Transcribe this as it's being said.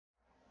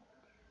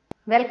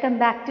Welcome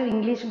back to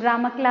English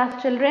grammar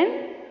class,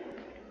 children.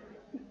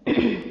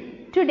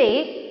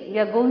 Today we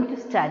are going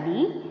to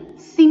study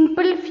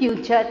simple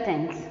future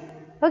tense.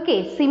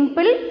 Okay,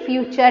 simple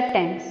future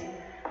tense.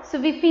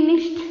 So we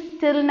finished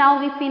till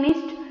now. We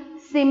finished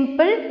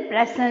simple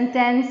present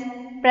tense,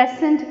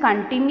 present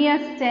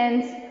continuous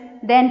tense,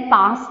 then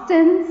past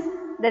tense,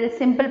 that is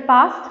simple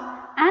past,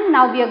 and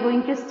now we are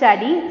going to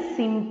study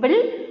simple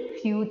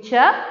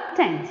future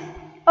tense.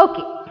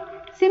 Okay,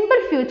 simple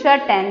future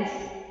tense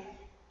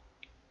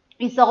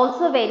is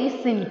also very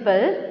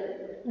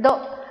simple.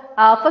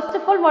 First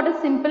of all, what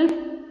is simple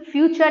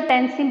future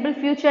tense? Simple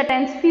future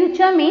tense.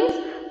 Future means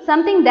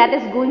something that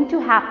is going to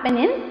happen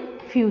in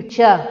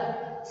future,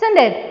 isn't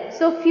it?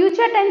 So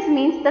future tense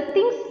means the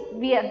things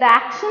the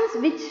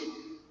actions which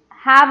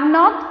have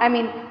not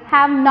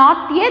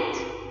yet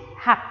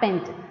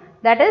happened.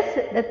 That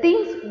is the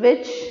things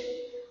which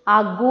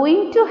are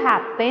going to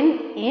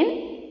happen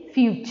in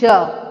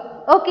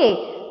future.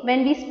 Okay,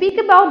 when we speak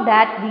about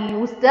that, we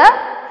use the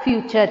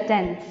future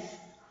tense.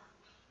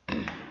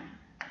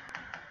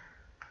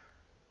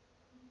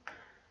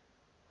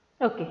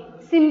 Okay,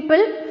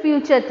 simple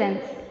future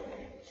tense.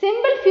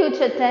 Simple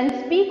future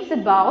tense speaks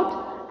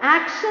about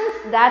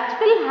actions that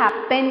will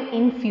happen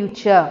in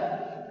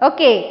future.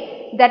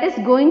 Okay, that is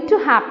going to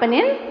happen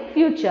in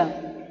future.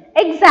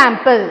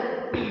 Example,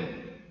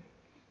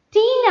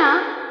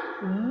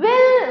 Tina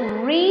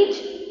will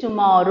reach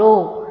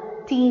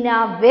tomorrow.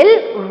 Tina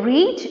will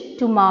reach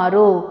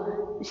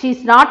tomorrow. She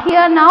is not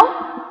here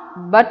now,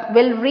 but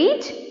will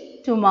reach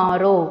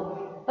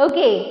tomorrow.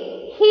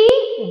 Okay,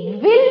 he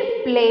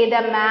will play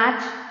the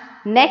match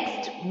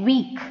next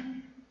week.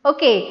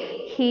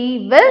 Okay,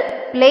 he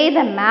will play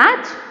the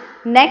match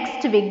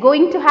next week.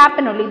 Going to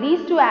happen only.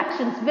 These two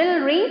actions,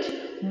 will reach,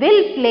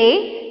 will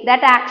play,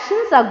 that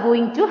actions are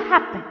going to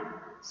happen.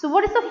 So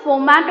what is the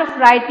format of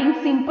writing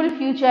simple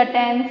future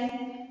tense?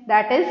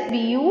 That is, we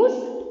use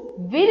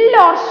will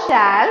or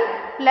shall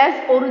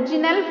plus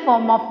original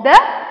form of the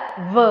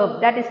verb.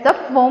 That is the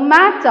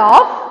format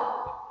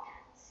of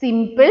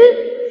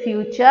simple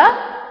future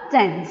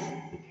tense.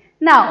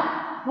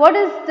 Now, what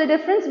is the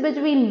difference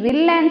between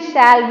will and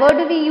shall? Where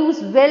do we use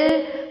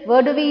will?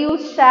 Where do we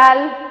use shall?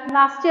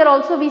 Last year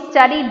also we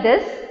studied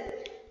this.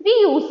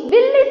 Will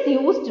is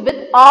used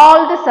with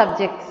all the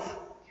subjects.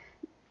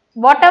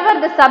 Whatever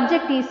the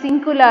subject is,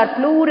 singular,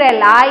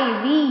 plural,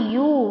 I, we,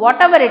 you,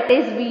 whatever it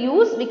is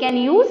we can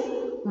use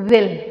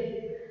will.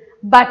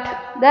 But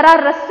there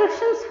are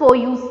restrictions for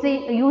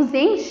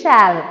using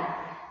shall.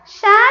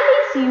 Shall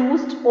is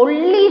used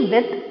only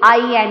with I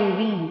and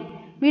we.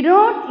 We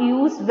don't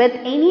use with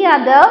any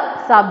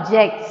other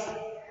subjects.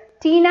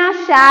 Tina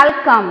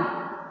shall come.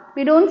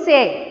 We don't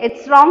say,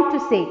 it's wrong to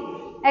say.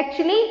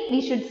 Actually,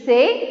 we should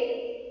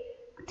say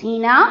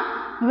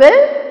Tina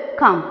will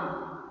come.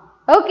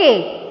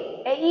 Okay.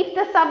 If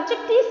the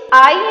subject is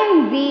I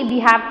and we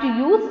have to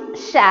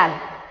use shall.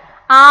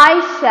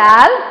 I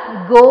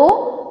shall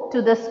go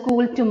to the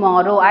school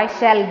tomorrow. I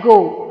shall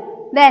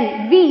go.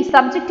 Then we,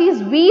 subject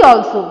is we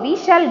also. We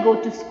shall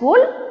go to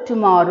school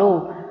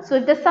tomorrow. So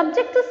if the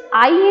subject is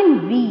I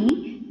and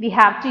we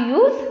have to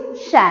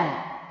use shall.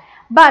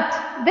 But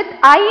with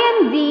I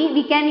and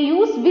we can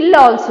use will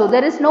also.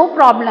 There is no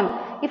problem.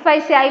 If I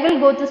say I will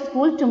go to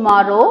school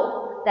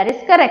tomorrow, that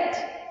is correct.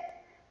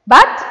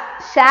 But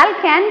shall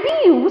can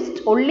be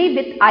used only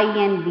with I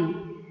and we.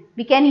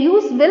 We can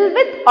use will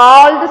with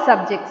all the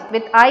subjects.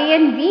 With I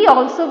and we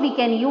also we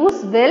can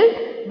use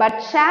will, but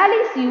shall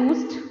is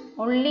used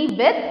only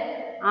with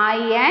I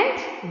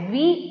and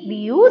we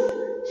use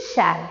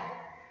shall.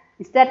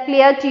 Is that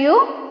clear to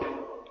you?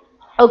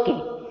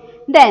 Okay.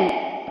 Then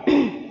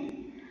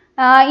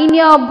in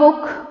your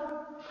book,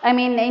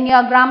 in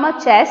your grammar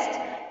chest,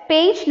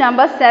 page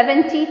number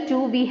 72,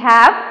 we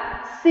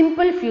have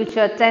simple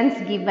future tense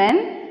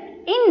given.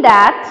 In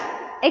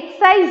that,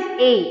 exercise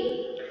A.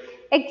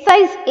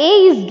 Exercise A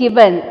is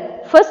given.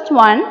 First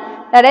one,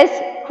 that is,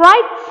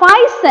 write 5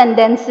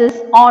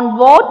 sentences on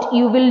what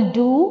you will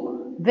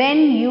do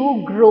when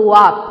you grow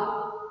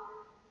up.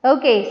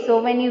 Okay,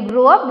 so when you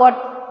grow up,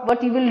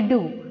 what you will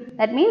do?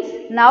 That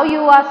means now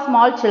you are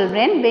small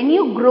children. When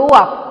you grow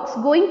up, it's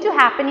going to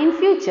happen in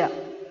future,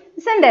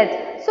 isn't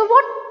it? So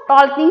what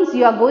all things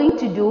you are going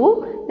to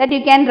do, that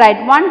you can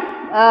write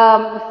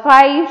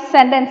 5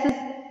 sentences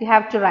you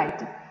have to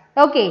write.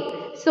 Okay,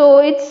 so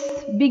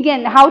it's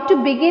begin. How to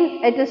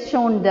begin? It is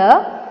shown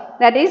there.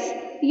 That is,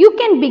 you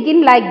can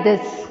begin like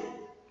this.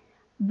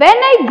 When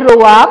I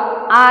grow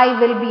up, I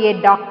will be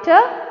a doctor.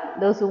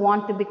 Those who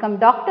want to become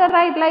doctor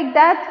write like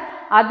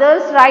that.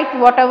 Others write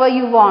whatever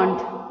you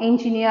want.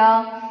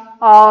 Engineer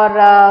or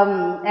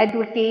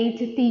advocate,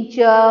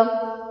 teacher,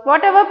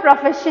 whatever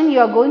profession you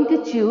are going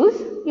to choose,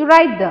 you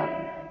write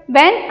there.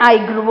 When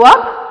I grow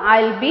up,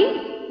 I will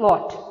be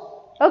what?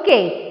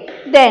 Okay,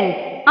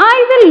 then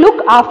I will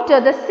look after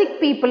the sick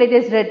people, it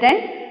is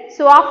written.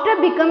 So after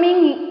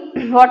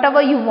becoming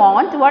whatever you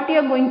want, what you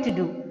are going to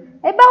do?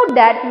 About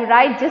that, you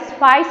write just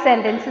 5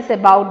 sentences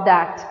about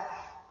that.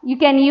 You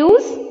can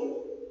use,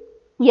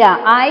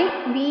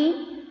 I,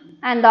 we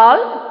and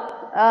all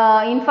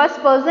in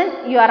first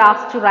person you are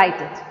asked to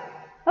write it.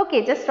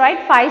 Okay, just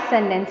write 5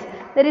 sentences.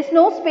 There is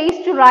no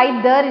space to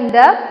write there in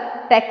the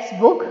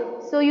textbook.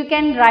 So you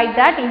can write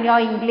that in your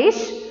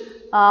English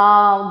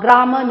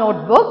grammar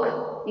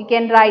notebook. You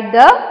can write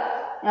the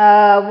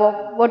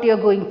what you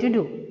are going to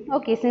do.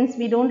 Okay, since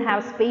we don't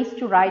have space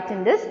to write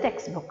in this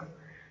textbook.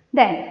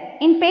 Then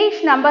in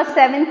page number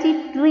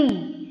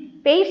 73,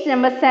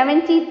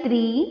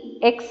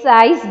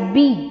 exercise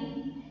B.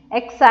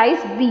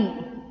 Exercise B.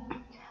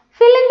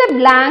 Fill in the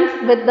blanks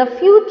with the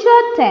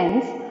future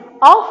tense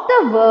of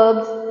the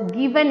verbs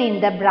given in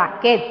the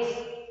brackets.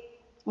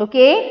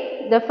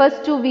 Okay, the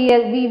first two we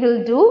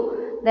will do.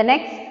 The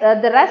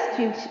the rest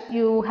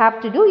you have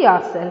to do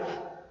yourself.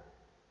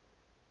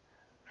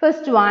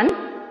 First one,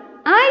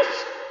 I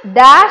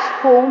dash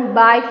home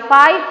by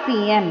 5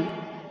 p.m.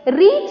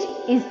 Reach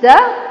is the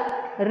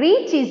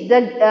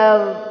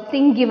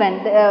thing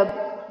given, the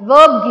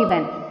verb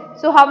given.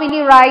 So how will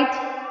you write?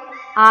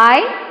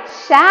 I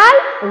shall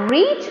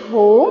reach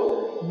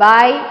home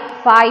by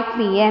 5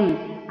 p.m.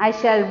 I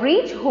shall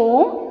reach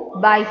home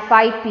by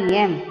 5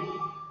 p.m.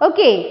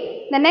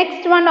 Okay, the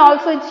next one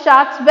also it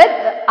starts with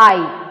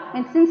I,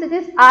 and since it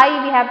is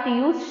I, we have to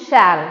use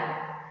shall.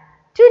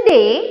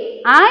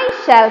 Today I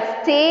shall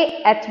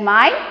stay at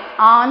my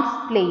aunt's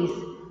place.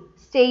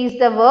 Stay is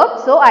the verb,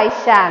 so I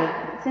shall.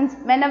 Since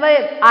whenever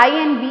I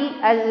and we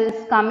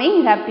is coming,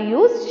 you have to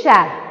use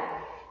shall.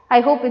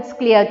 I hope it's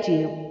clear to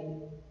you.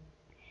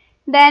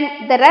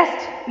 Then the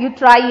rest you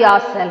try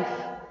yourself.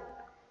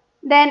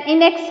 Then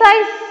in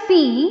exercise C,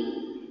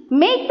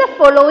 make the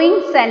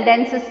following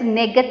sentences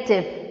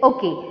negative.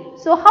 Okay,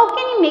 so how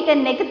can you make a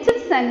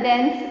negative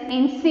sentence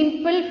in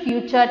simple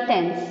future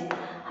tense?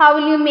 How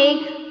will you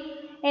make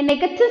a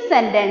negative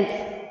sentence?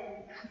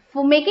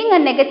 For making a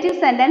negative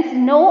sentence,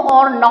 no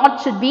or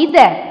not should be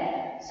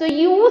there. So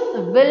use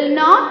will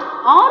not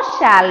or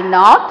shall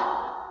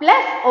not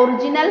plus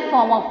original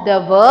form of the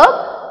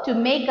verb to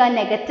make a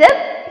negative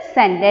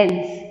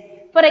sentence.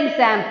 For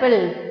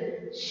example,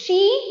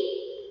 she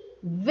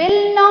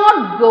will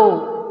not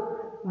go.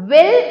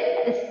 Will,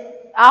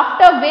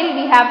 after will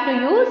we have to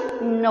use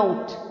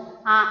not.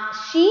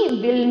 She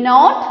will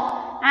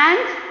not, and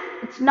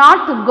it's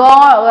not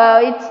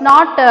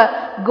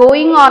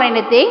going or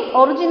anything.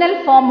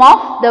 Original form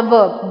of the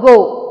verb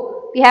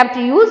go. We have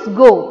to use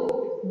go.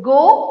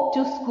 Go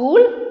to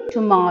school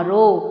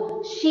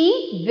tomorrow.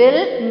 She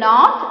will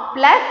not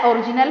plus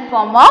original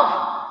form of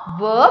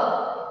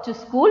verb to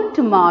school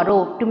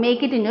tomorrow to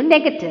make it into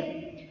negative.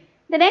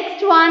 The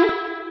next one,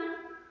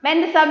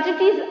 when the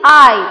subject is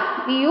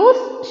I, we use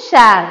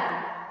shall.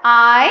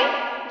 I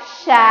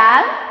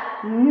shall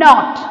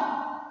not.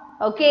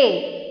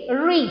 Okay,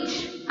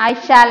 reach. I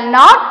shall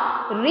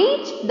not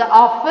reach the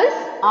office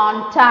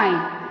on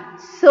time.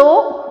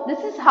 So this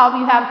is how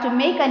you have to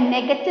make a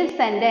negative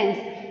sentence.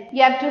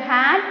 You have to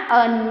add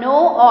a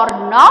no or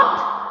not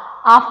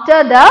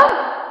after the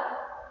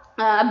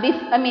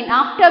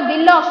after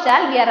will or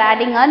shall we are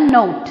adding a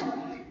note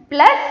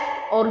plus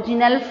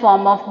original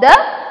form of the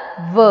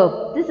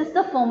verb. This is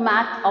the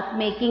format of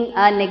making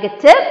a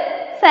negative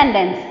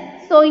sentence.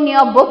 So in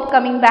your book,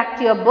 coming back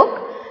to your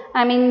book,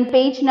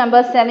 page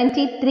number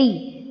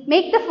 73,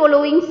 make the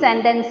following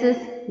sentences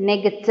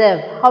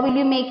negative. How will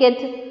you make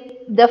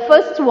it? The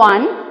first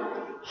one,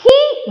 he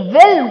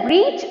will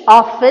reach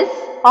office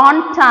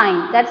on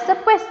time. That's the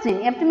question.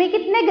 You have to make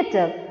it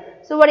negative.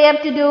 So what do you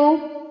have to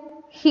do?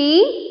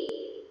 He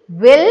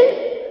will,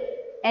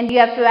 and you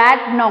have to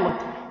add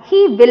not.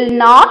 He will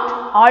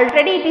not,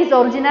 already it is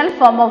original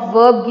form of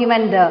verb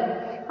given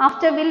there.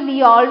 After will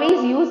we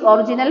always use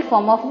original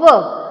form of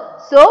verb.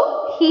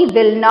 So he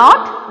will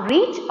not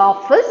reach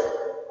office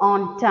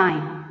on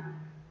time.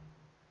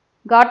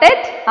 Got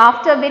it?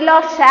 After will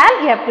or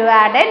shall you have to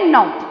add a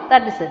not.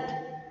 That is it.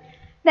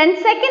 Then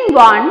second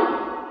one,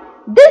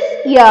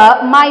 this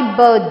year my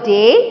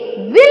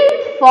birthday will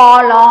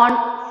fall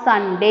on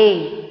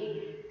Sunday.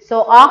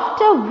 So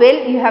after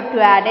will you have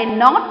to add a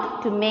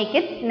not to make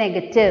it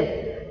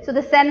negative. So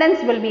the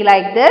sentence will be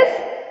like this.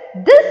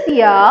 This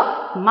year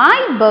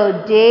my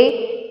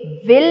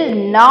birthday will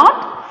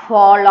not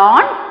fall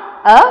on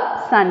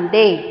a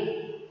Sunday.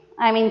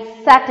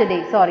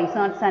 Saturday. Sorry, it's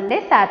not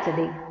Sunday,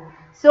 Saturday.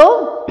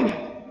 So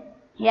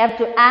you have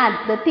to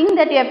add. The thing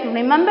that you have to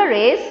remember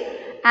is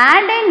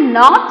add a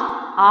not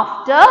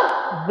after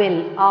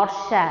will or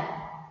shall.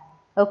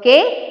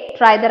 Okay,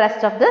 try the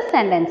rest of the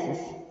sentences.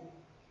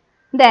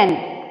 Then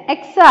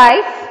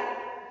exercise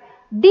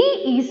D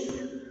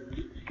is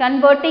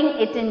converting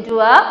it into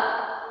a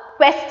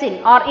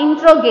question or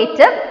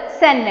interrogative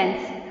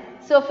sentence.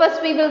 So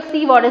first we will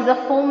see what is the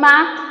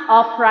format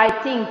of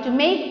writing. To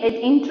make it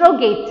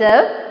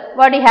interrogative,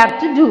 what you have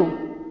to do?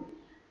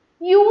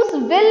 Use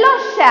will or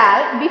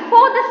shall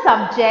before the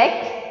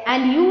subject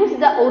and use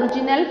the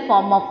original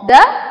form of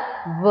the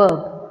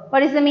verb.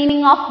 What is the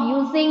meaning of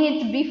using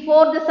it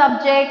before the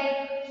subject?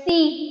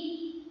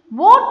 See,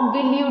 what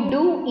will you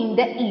do in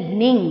the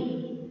evening?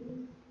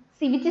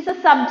 See, which is the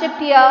subject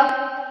here?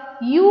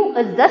 You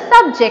is the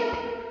subject.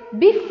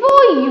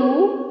 Before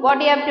you, what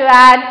do you have to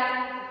add?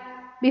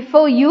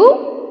 Before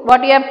you,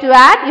 what you have to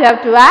add? You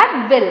have to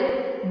add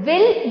will.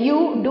 Will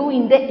you do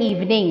in the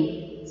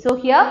evening? So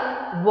here,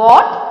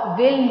 what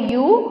will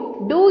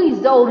you do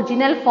is the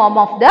original form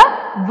of the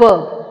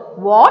verb.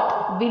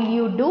 What will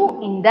you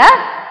do in the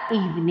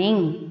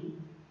evening?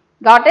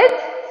 Got it?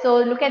 So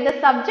look at the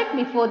subject.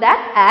 Before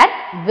that,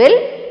 add will.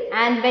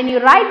 And when you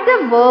write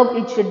the verb,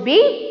 it should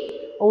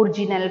be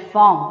original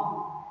form.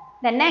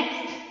 The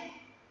next,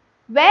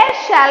 where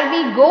shall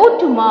we go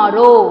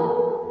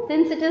tomorrow?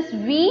 Since it is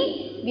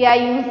we are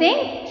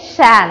using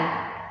shall.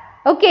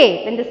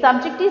 Okay, when the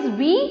subject is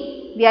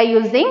we are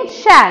using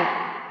shall.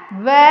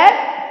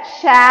 Where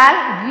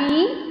shall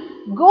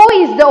we go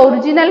is the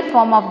original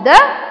form of the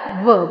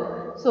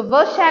verb. So,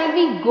 where shall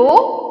we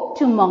go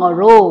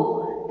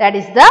tomorrow? That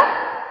is the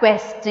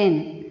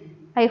question.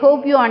 I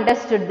hope you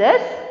understood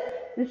this.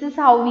 This is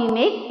how we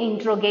make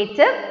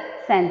interrogative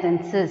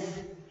sentences.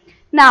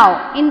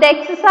 Now, in the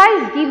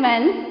exercise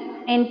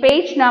given in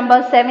page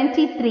number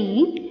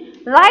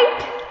 73,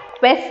 write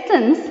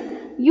questions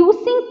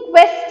using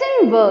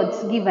question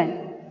words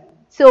given.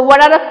 So,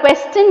 what are the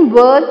question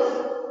words?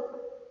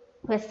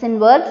 Question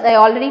words, I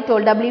already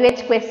told.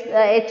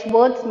 H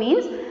words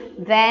means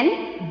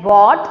when,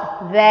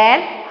 what,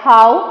 where,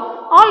 how.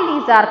 All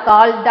these are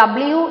called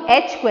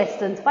WH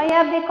questions. Why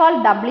have they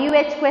called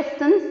WH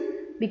questions?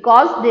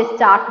 Because they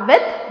start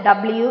with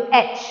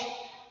WH.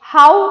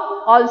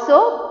 How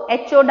also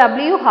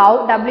HOW,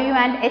 how, W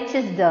and H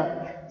is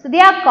there. So, they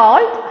are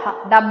called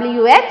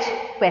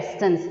WH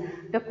questions.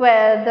 The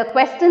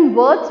question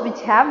words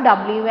which have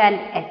W and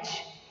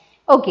H.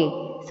 Okay.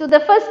 So, the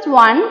first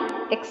one,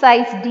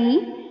 exercise D.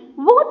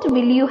 What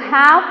will you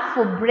have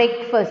for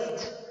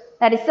breakfast?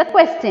 That is the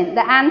question.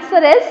 The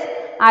answer is,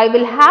 I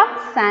will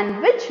have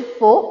sandwich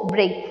for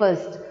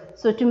breakfast.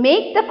 So, to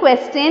make the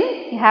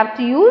question, you have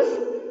to use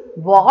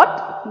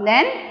what,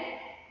 then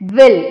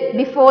will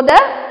before the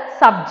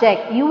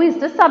subject. You is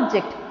the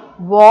subject.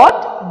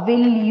 What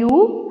will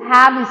you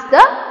have is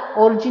the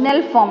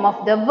original form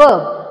of the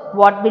verb.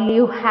 What will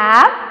you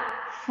have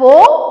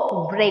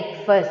for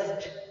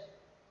breakfast?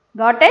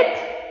 Got it?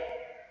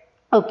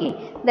 Okay.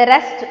 The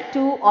rest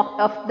two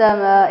of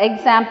the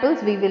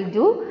examples we will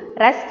do.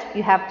 Rest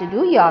you have to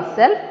do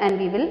yourself and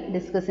we will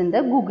discuss in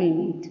the Google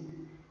Meet.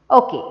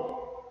 Okay.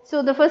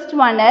 So, the first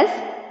one is,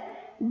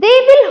 they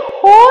will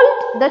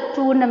hold the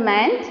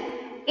tournament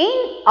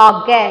in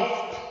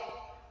August.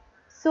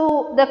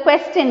 So, the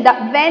question, the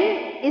when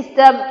is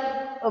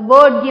the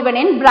word given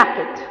in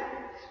bracket.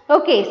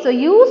 Okay. So,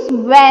 use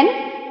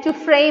when to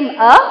frame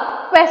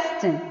a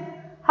question.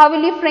 How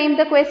will you frame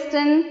the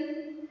question?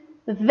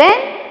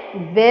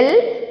 When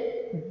will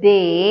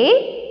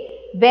they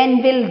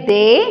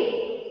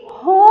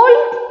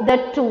hold the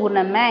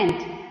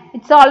tournament?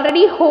 It's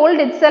already hold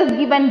itself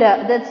given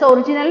that's the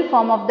original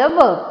form of the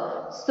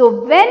verb. So,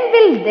 when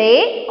will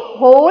they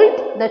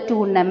hold the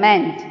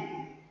tournament?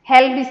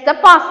 Held is the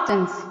past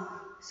tense.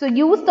 So,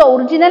 use the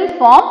original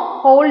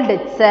form hold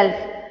itself.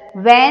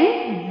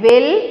 When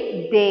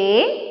will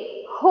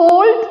they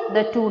hold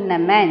the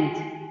tournament?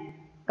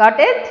 Got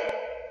it?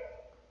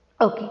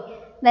 Okay.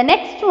 The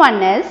next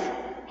one is,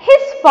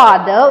 his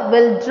father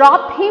will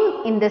drop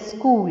him in the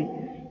school.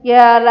 You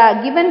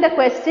are given the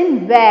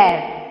question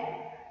where.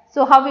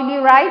 So, how will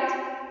you write?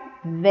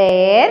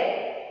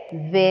 Where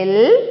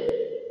will,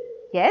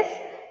 yes,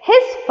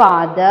 his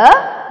father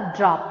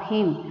drop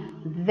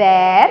him.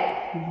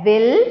 Where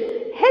will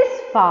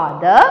his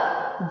father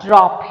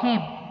drop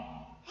him?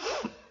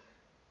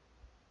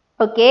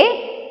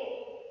 Okay.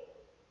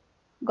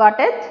 Got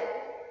it?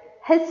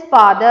 His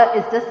father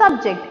is the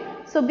subject.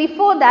 So,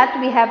 before that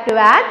we have to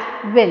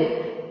add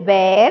will.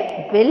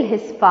 Where will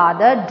his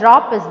father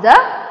drop is the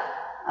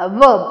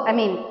verb,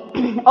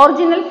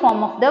 original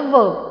form of the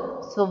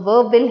verb. So,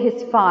 verb will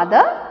his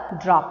father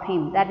drop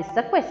him. That is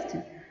the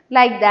question.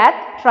 Like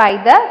that,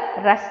 try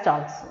the rest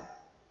also.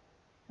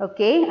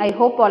 Okay, I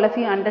hope all of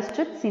you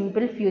understood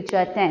simple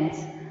future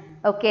tense.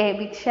 Okay,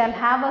 we shall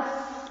have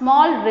a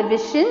small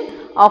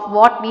revision of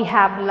what we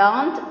have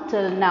learned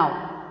till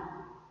now.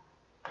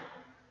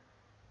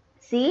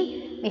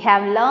 See, we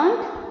have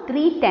learned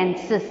 3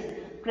 tenses: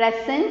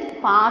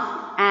 present,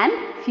 past and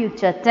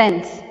future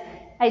tense.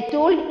 I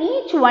told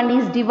each one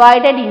is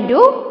divided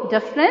into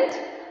different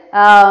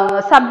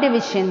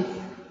subdivisions.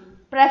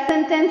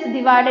 Present tense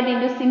divided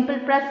into simple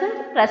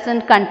present,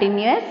 present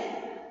continuous.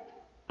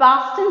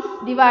 Past tense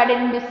divided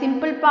into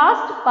simple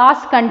past,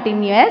 past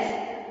continuous.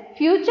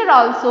 Future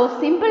also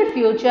simple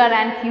future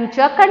and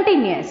future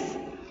continuous.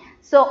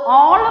 So,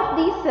 all of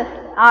these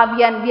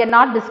we are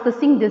not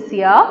discussing this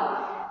year.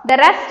 The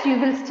rest you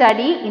will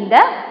study in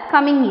the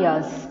coming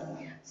years.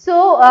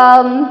 So,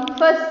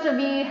 first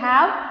we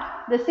have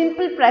the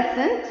simple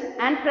present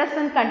and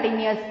present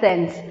continuous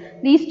tense.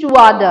 These two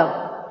are there.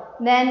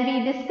 Then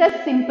we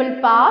discuss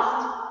simple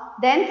past,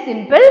 then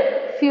simple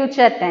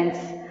future tense.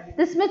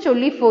 This much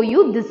only for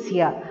you this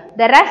year.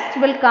 The rest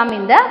will come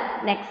in the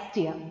next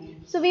year.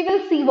 So, we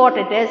will see what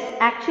it is.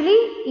 Actually,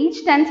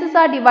 each tenses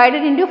are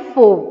divided into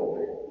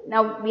 4.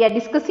 Now, we are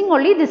discussing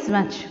only this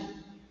much.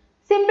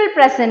 Simple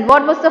present.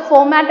 What was the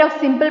format of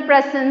simple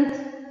present?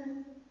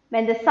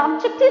 When the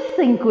subject is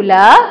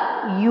singular,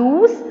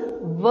 use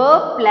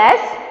verb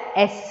plus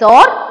s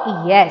or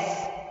es.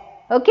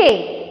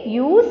 Okay,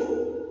 use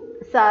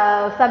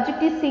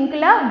subject is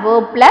singular,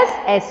 verb plus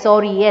s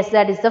or es.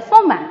 That is the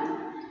format.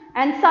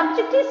 And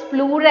subject is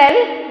plural,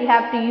 you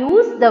have to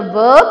use the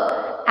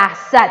verb as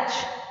such.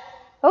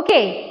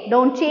 Okay,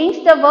 don't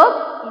change the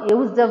verb,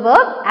 use the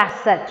verb as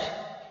such.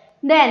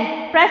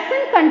 Then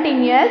present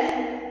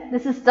continuous,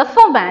 this is the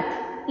format.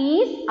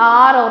 Is,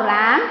 are or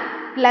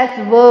am plus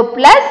verb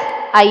plus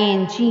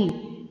ing.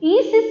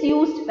 Is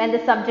used when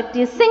the subject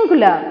is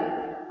singular.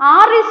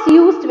 Are is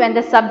used when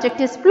the subject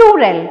is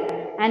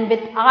plural. And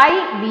with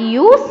I we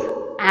use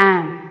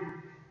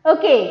am.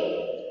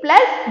 Okay,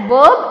 plus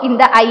verb in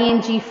the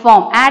ing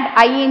form. Add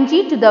ing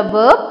to the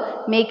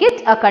verb, make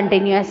it a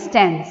continuous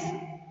tense.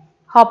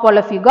 Hope all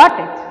of you got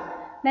it.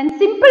 Then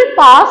simple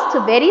past,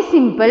 very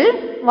simple.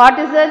 What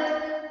is it?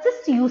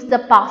 Just use the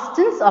past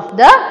tense of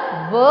the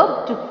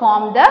verb to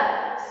form the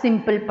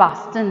simple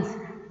past tense.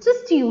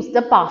 Just use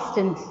the past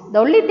tense. The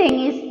only thing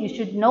is you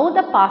should know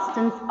the past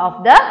tense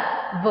of the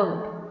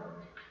verb.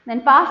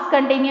 Then past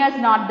continuous,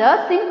 not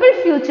the simple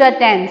future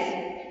tense.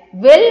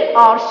 Will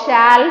or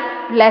shall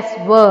plus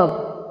verb.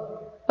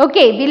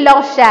 Okay, will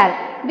or shall.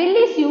 Will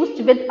is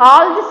used with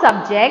all the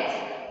subjects,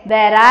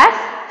 whereas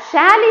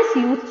shall is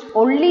used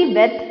only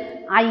with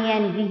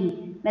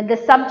ing. When the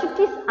subject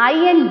is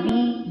ing,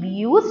 we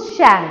use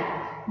shall.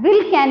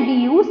 Will can be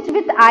used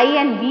with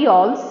ing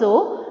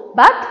also,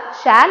 but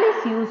shall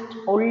is used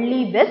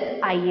only with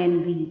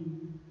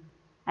ing.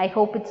 I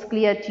hope it's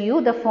clear to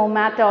you. The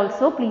format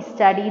also, please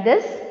study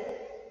this.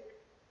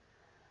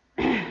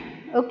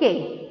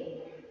 Okay,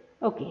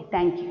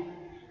 thank you.